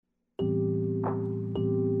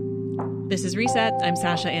This is Reset. I'm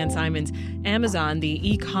Sasha-Ann Simons. Amazon, the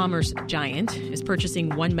e-commerce giant, is purchasing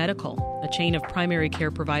One Medical, a chain of primary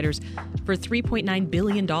care providers, for $3.9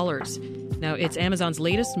 billion. Now, it's Amazon's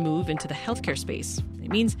latest move into the healthcare space. It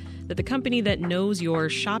means that the company that knows your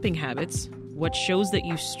shopping habits, what shows that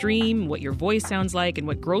you stream, what your voice sounds like, and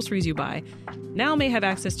what groceries you buy, now may have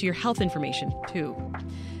access to your health information, too.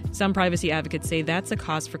 Some privacy advocates say that's a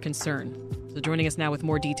cause for concern. So joining us now with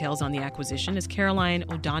more details on the acquisition is Caroline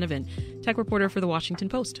O'Donovan, tech reporter for The Washington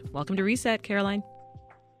Post. Welcome to Reset, Caroline.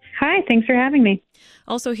 Hi, thanks for having me.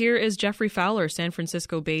 Also here is Geoffrey Fowler, San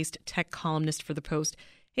Francisco-based tech columnist for The Post.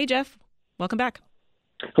 Hey, Jeff. Welcome back.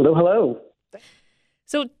 Hello.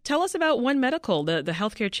 So tell us about One Medical, the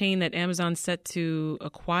healthcare chain that Amazon's set to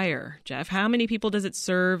acquire. Jeff, how many people does it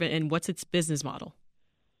serve and what's its business model?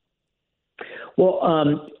 Well,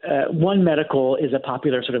 One Medical is a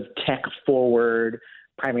popular sort of tech-forward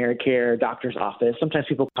primary care doctor's office. Sometimes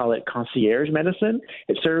people call it concierge medicine.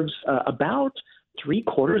 It serves about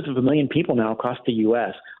 750,000 people now across the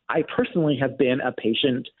U.S. I personally have been a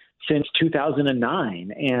patient since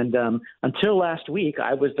 2009. And until last week,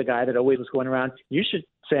 I was the guy that always was going around, you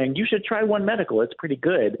should try One Medical. It's pretty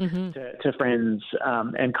good to friends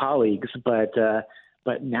and colleagues.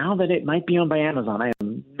 But now that it might be owned by Amazon, I have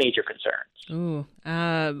major concerns. Ooh.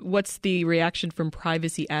 What's the reaction from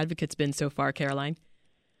privacy advocates been so far, Caroline?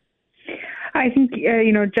 I think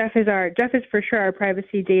Jeff is for sure our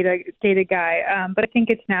privacy data guy. But I think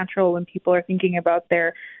it's natural when people are thinking about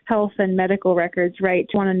their health and medical records, right,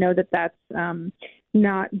 to want to know that that's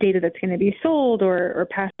not data that's going to be sold or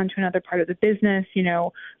passed on to another part of the business.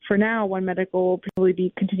 For now, One Medical will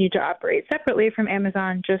probably continue to operate separately from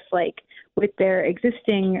Amazon, just like with their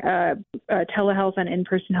existing telehealth and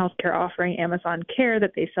in-person healthcare offering, Amazon Care,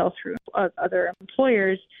 that they sell through other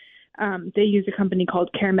employers. They use a company called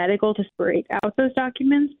Care Medical to separate out those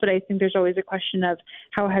documents, but I think there's always a question of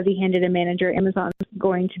how heavy-handed a manager Amazon's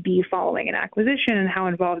going to be following an acquisition and how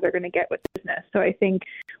involved they're going to get with business. So I think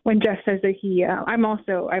when Jeff says that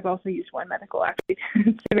I've also used One Medical, actually.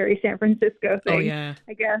 It's a very San Francisco thing,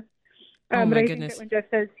 I guess. But I think that when Jeff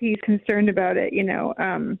says he's concerned about it,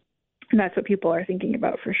 that's what people are thinking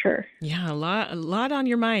about for sure. Yeah, a lot on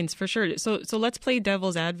your minds for sure. So let's play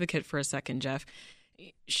devil's advocate for a second, Jeff.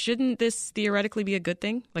 Shouldn't this theoretically be a good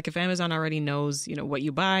thing? Like if Amazon already knows, what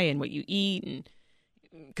you buy and what you eat, and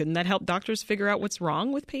couldn't that help doctors figure out what's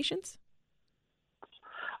wrong with patients?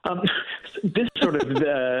 This sort of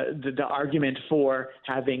the argument for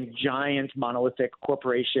having giant monolithic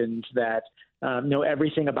corporations that know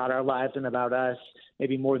everything about our lives and about us,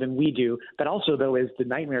 maybe more than we do. That also, though, is the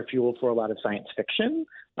nightmare fuel for a lot of science fiction.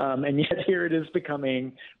 And yet here it is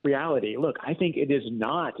becoming reality. Look, I think it is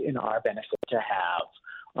not in our benefit to have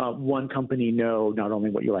one company know not only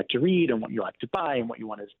what you like to read and what you like to buy and what you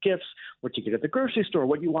want as gifts, what you get at the grocery store,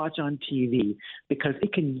 what you watch on TV, because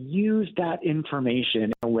it can use that information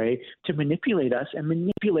in a way to manipulate us and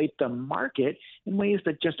manipulate the market in ways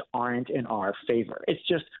that just aren't in our favor. It's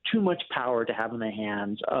just too much power to have in the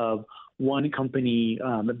hands of one company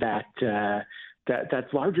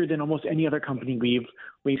that's larger than almost any other company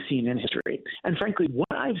we've seen in history. And frankly,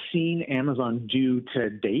 what I've seen Amazon do to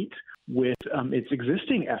date with its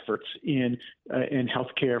existing efforts in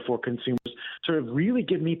healthcare for consumers sort of really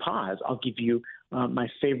give me pause. I'll give you my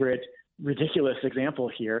favorite ridiculous example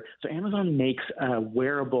here. So Amazon makes a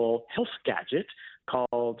wearable health gadget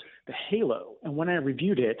called the Halo. And when I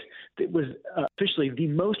reviewed it, it was officially the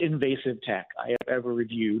most invasive tech I have ever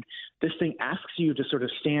reviewed. This thing asks you to sort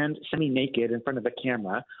of stand semi-naked in front of a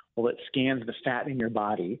camera while it scans the fat in your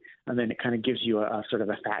body, and then it kind of gives you a sort of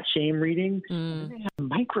a fat shame reading. And then they have a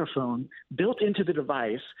microphone built into the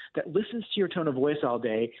device that listens to your tone of voice all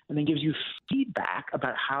day and then gives you feedback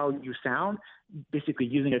about how you sound, basically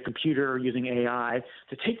using a computer or using AI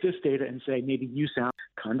to take this data and say, maybe you sound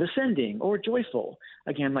condescending or joyful.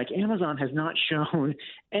 Again, like Amazon has not shown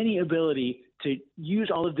any ability to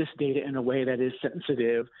use all of this data in a way that is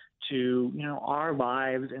sensitive to, our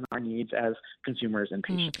lives and our needs as consumers and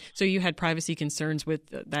patients. So you had privacy concerns with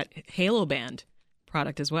that Halo Band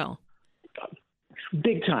product as well.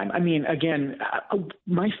 Big time. I mean, again,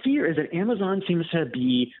 my fear is that Amazon seems to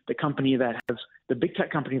be the company that has the big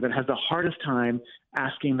tech company that has the hardest time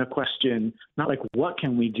asking the question, not like, what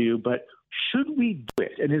can we do, but should we do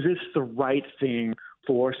it? And is this the right thing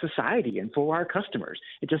for society and for our customers?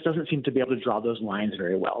 It just doesn't seem to be able to draw those lines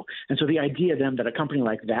very well. And so the idea then that a company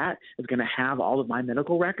like that is going to have all of my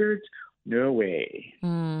medical records, no way.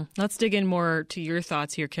 Let's dig in more to your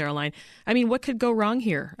thoughts here, Caroline. I mean, what could go wrong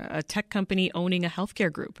here? A tech company owning a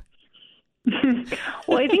healthcare group?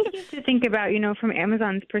 Well, I think you have to think about, from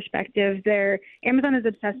Amazon's perspective, Amazon is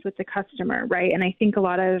obsessed with the customer, right? And I think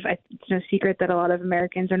it's no secret that a lot of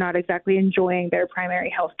Americans are not exactly enjoying their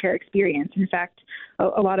primary healthcare experience. In fact,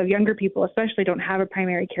 a lot of younger people especially don't have a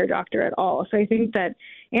primary care doctor at all. So I think that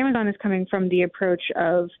Amazon is coming from the approach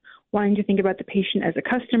of wanting to think about the patient as a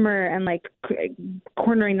customer and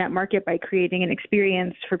cornering that market by creating an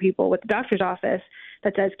experience for people with the doctor's office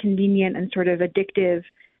that's as convenient and sort of addictive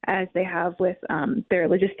as they have with their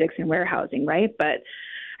logistics and warehousing, right? But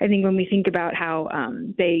I think when we think about how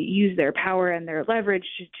they use their power and their leverage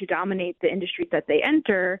to dominate the industries that they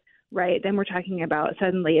enter, right, then we're talking about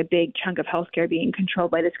suddenly a big chunk of healthcare being controlled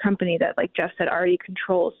by this company that, like Jeff said, already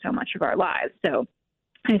controls so much of our lives. So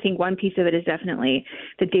I think one piece of it is definitely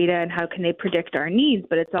the data and how can they predict our needs,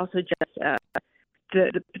 but it's also just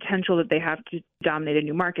the potential that they have to dominate a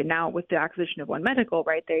new market. Now with the acquisition of One Medical,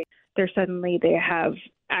 right, they have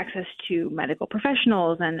access to medical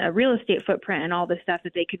professionals and a real estate footprint and all this stuff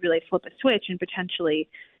that they could really flip a switch and potentially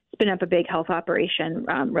spin up a big health operation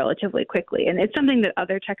relatively quickly. And it's something that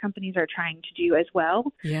other tech companies are trying to do as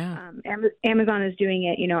well. Yeah. Amazon is doing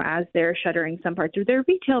it, as they're shuttering some parts of their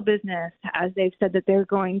retail business, as they've said that they're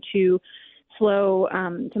going to slow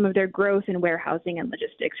some of their growth in warehousing and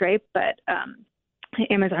logistics, right? But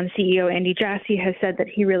Amazon CEO Andy Jassy has said that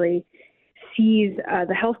he really sees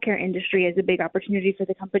the healthcare industry as a big opportunity for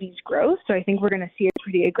the company's growth. So I think we're going to see a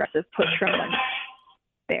pretty aggressive push from them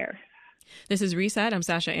there. This is Reset. I'm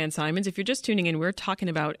Sasha-Ann Simons. If you're just tuning in, we're talking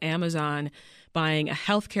about Amazon buying a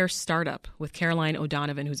healthcare startup with Caroline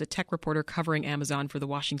O'Donovan, who's a tech reporter covering Amazon for The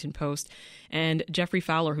Washington Post, and Geoffrey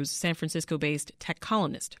Fowler, who's a San Francisco-based tech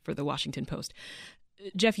columnist for The Washington Post.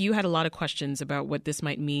 Jeff, you had a lot of questions about what this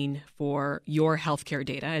might mean for your healthcare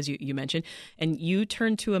data, as you mentioned, and you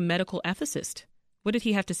turned to a medical ethicist. What did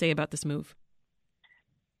he have to say about this move?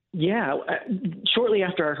 Yeah, shortly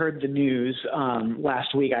after I heard the news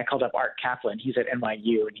last week, I called up Art Kaplan. He's at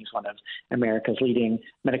NYU, and he's one of America's leading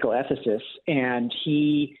medical ethicists. And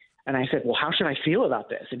I said, well, how should I feel about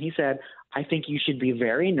this? And he said, I think you should be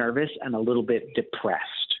very nervous and a little bit depressed.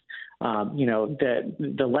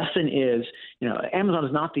 The lesson is, Amazon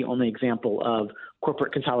is not the only example of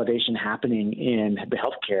corporate consolidation happening in the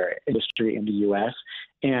healthcare industry in the U.S.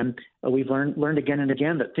 And we've learned again and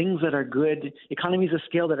again that things that are good, economies of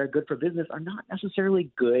scale that are good for business are not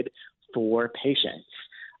necessarily good for patients.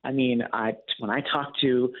 I mean, when I talk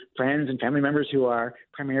to friends and family members who are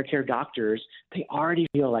primary care doctors, they already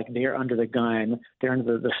feel like they're under the gun, they're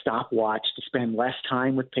under the stopwatch to spend less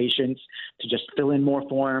time with patients, to just fill in more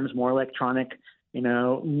forms, more electronic,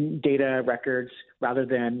 data records, rather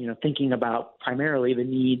than, thinking about primarily the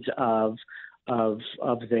needs of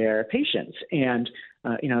their patients. And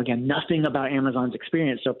again, nothing about Amazon's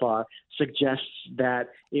experience so far suggests that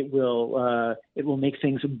it will make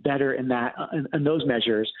things better in those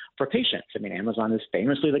measures for patients. I mean, Amazon is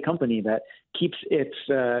famously the company that keeps its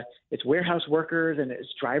warehouse workers and its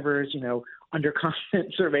drivers, under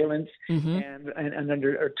constant surveillance and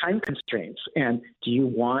under time constraints. And do you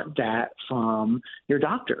want that from your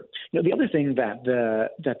doctor? The other thing that the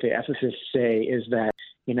ethicists say is that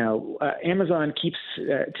Amazon keeps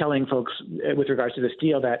telling folks with regards to this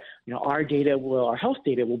deal that, our health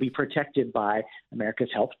data will be protected by America's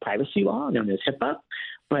health privacy law, known as HIPAA.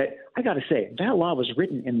 But I got to say, that law was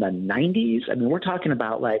written in the 90s. I mean, we're talking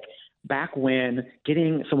about back when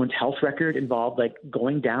getting someone's health record involved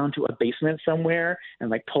going down to a basement somewhere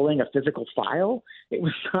and pulling a physical file. It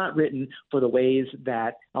was not written for the ways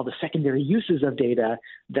that all the secondary uses of data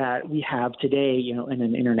that we have today, in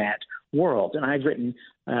an internet world. And I've written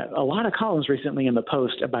a lot of columns recently in the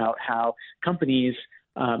Post about how companies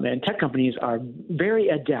and tech companies are very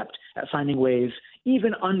adept at finding ways,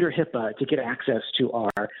 even under HIPAA, to get access to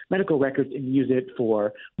our medical records and use it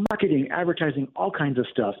for marketing, advertising, all kinds of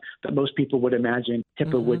stuff that most people would imagine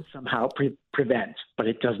HIPAA would somehow prevent, but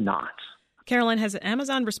it does not. Caroline, has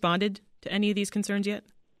Amazon responded to any of these concerns yet?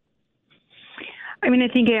 I mean,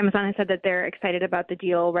 I think Amazon has said that they're excited about the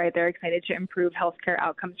deal, right? They're excited to improve healthcare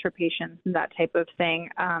outcomes for patients and that type of thing.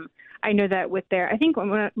 I know that I think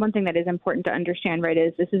one thing that is important to understand, right,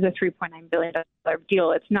 is this is a $3.9 billion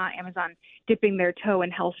deal. It's not Amazon dipping their toe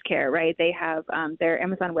in healthcare, right? They have their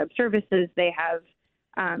Amazon Web Services. They have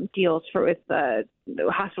deals with the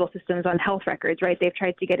hospital systems on health records, right? They've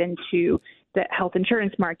tried to get into the health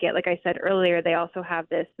insurance market. Like I said earlier, they also have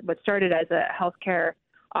what started as a healthcare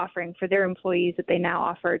offering for their employees that they now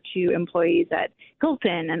offer to employees at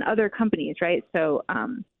Hilton and other companies, right? So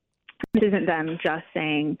this isn't them just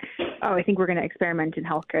saying, oh, I think we're going to experiment in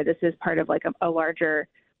healthcare. This is part of a larger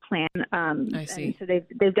plan. I see. And so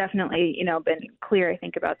they've definitely, been clear, I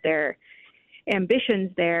think, about their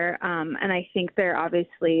ambitions there. And I think they're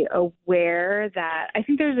obviously aware that I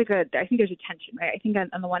think there's a tension, right? I think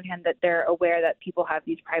on the one hand that they're aware that people have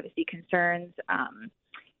these privacy concerns,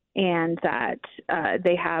 and that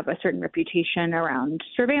they have a certain reputation around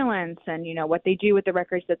surveillance and, what they do with the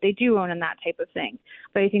records that they do own and that type of thing.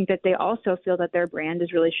 But I think that they also feel that their brand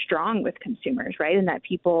is really strong with consumers, right? And that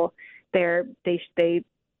people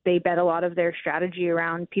they bet a lot of their strategy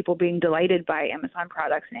around people being delighted by Amazon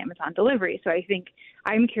products and Amazon delivery. So I think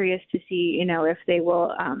I'm curious to see, if they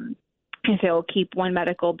will if they'll keep One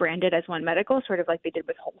Medical branded as One Medical, sort of like they did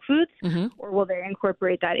with Whole Foods, or will they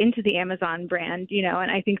incorporate that into the Amazon brand,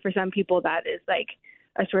 And I think for some people that is like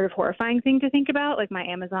a sort of horrifying thing to think about, like my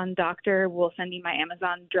Amazon doctor will send me my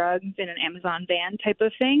Amazon drugs in an Amazon van type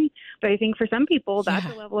of thing. But I think for some people, that's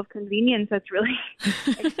a level of convenience that's really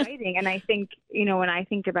exciting. And I think, when I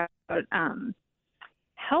think about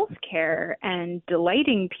healthcare and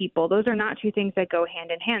delighting people, those are not two things that go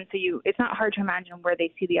hand in hand. So it's not hard to imagine where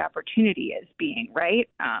they see the opportunity as being, right?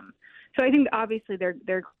 So I think obviously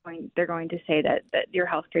they're going to say that your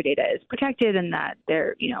healthcare data is protected and that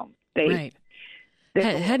they're, Right.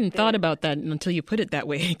 Hadn't thought about that until you put it that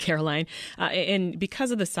way, Caroline. And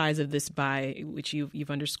because of the size of this buy, which you've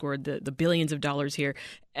underscored the billions of dollars here,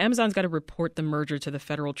 Amazon's got to report the merger to the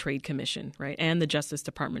Federal Trade Commission, right, and the Justice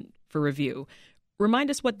Department for review. Remind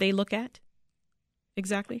us what they look at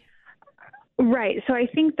exactly. Right. So I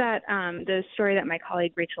think that the story that my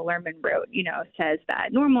colleague Rachel Lerman wrote, says that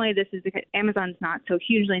normally Amazon's not so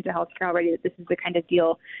hugely into healthcare already that this is the kind of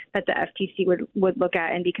deal that the FTC would look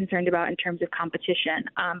at and be concerned about in terms of competition.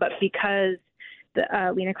 But because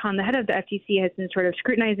Lena Khan, the head of the FTC, has been sort of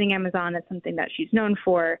scrutinizing Amazon, that's something that she's known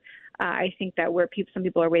for. I think that some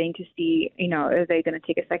people are waiting to see, are they going to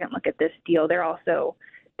take a second look at this deal?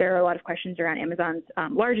 There are a lot of questions around Amazon's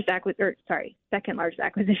second largest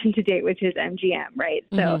acquisition to date, which is MGM, right?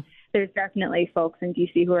 So there's definitely folks in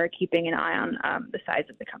D.C. who are keeping an eye on the size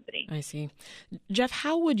of the company. I see. Jeff,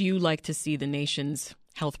 how would you like to see the nation's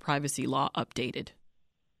health privacy law updated?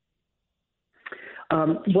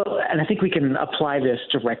 Well, and I think we can apply this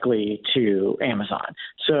directly to Amazon.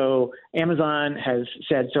 So Amazon has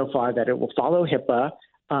said so far that it will follow HIPAA.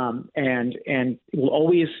 And will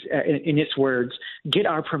always, in its words, get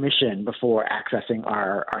our permission before accessing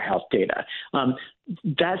our health data.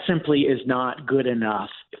 That simply is not good enough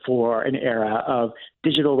for an era of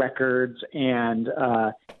digital records and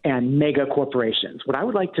mega corporations. What I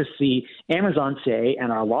would like to see Amazon say, and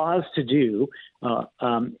our laws to do,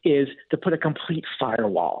 is to put a complete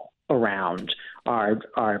firewall around our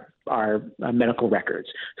medical records,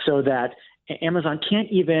 so that Amazon can't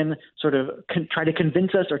even sort of try to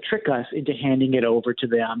convince us or trick us into handing it over to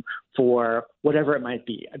them for whatever it might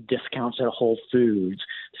be, discounts at Whole Foods,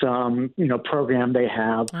 some program they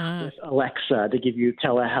have with Alexa to give you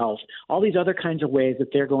telehealth, all these other kinds of ways that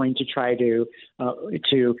they're going to try to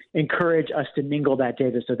encourage us to mingle that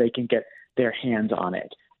data so they can get their hands on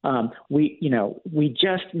it. We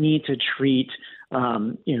just need to treat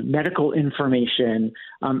medical information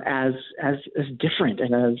as different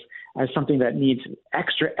and as something that needs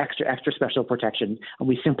extra special protection, and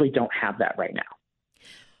we simply don't have that right now.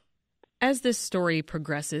 As this story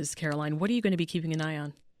progresses, Caroline, what are you going to be keeping an eye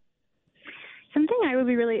on? Something I would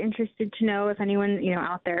be really interested to know, if anyone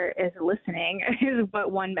out there is listening, is what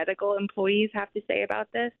One Medical employees have to say about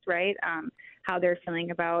this, right? How they're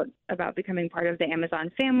feeling about becoming part of the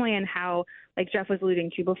Amazon family, and how, like Jeff was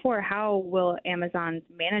alluding to before, how will Amazon's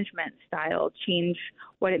management style change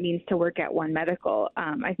what it means to work at One Medical?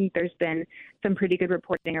 I think there's been some pretty good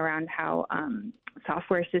reporting around how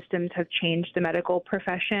software systems have changed the medical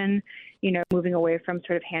profession, moving away from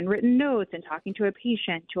sort of handwritten notes and talking to a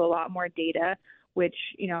patient to a lot more data, which,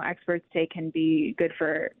 experts say can be good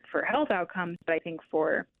for health outcomes, but I think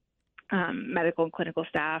for medical and clinical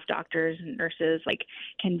staff, doctors and nurses,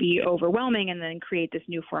 can be overwhelming, and then create this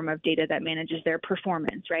new form of data that manages their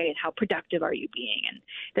performance, right? And how productive are you being? And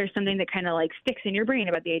there's something that kind of sticks in your brain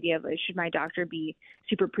about the idea of, should my doctor be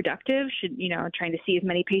super productive? Should, trying to see as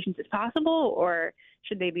many patients as possible? Or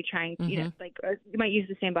should they be trying, you might use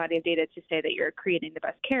the same body of data to say that you're creating the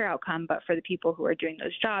best care outcome, but for the people who are doing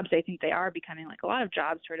those jobs, I think they are becoming, like a lot of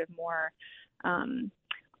jobs, sort of more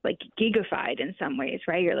gigified in some ways,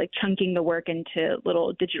 right? You're chunking the work into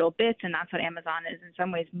little digital bits, and that's what Amazon is in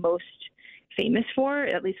some ways most famous for,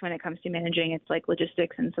 at least when it comes to managing its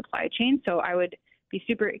logistics and supply chain. So I would be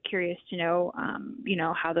super curious to know,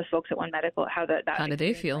 how the folks at One Medical, how do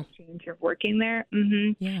they feel change of working there.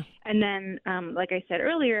 Yeah. And then, like I said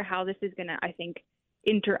earlier, how this is going to, I think,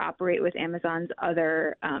 interoperate with Amazon's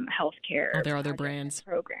other healthcare their other brands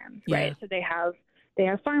programs, right? So they have they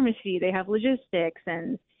have pharmacy, they have logistics,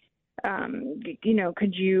 and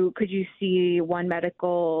could you see One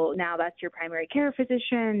Medical, now that's your primary care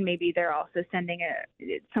physician? Maybe they're also sending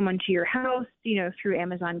someone to your house, through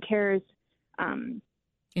Amazon Care's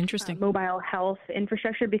interesting mobile health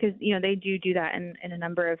infrastructure, because they do that in a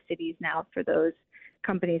number of cities now. For those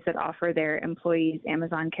companies that offer their employees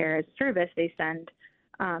Amazon Care as a service, they send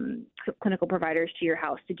clinical providers to your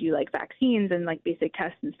house to do like vaccines and like basic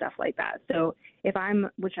tests and stuff like that. So if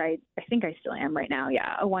which I think I still am right now,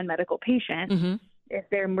 a One Medical patient, mm-hmm. if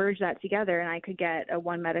they merge that together and I could get a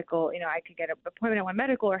One Medical, I could get an appointment at One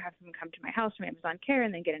Medical or have someone come to my house from Amazon Care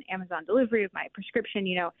and then get an Amazon delivery of my prescription,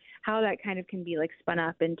 how that kind of can be like spun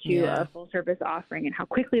up into a full service offering and how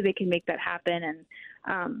quickly they can make that happen.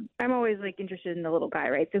 And I'm always like interested in the little guy,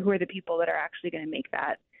 right? So who are the people that are actually going to make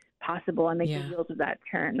that possible and make the wheels of that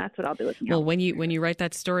turn? That's what I'll be looking at. Well, when you write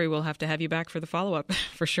that story, we'll have to have you back for the follow-up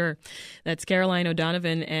for sure. That's Caroline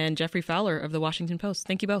O'Donovan and Geoffrey Fowler of the Washington Post.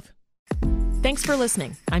 Thank you both. Thanks for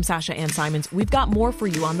listening. I'm Sasha-Ann Simons. We've got more for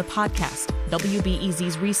you on the podcast,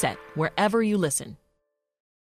 WBEZ's Reset, wherever you listen.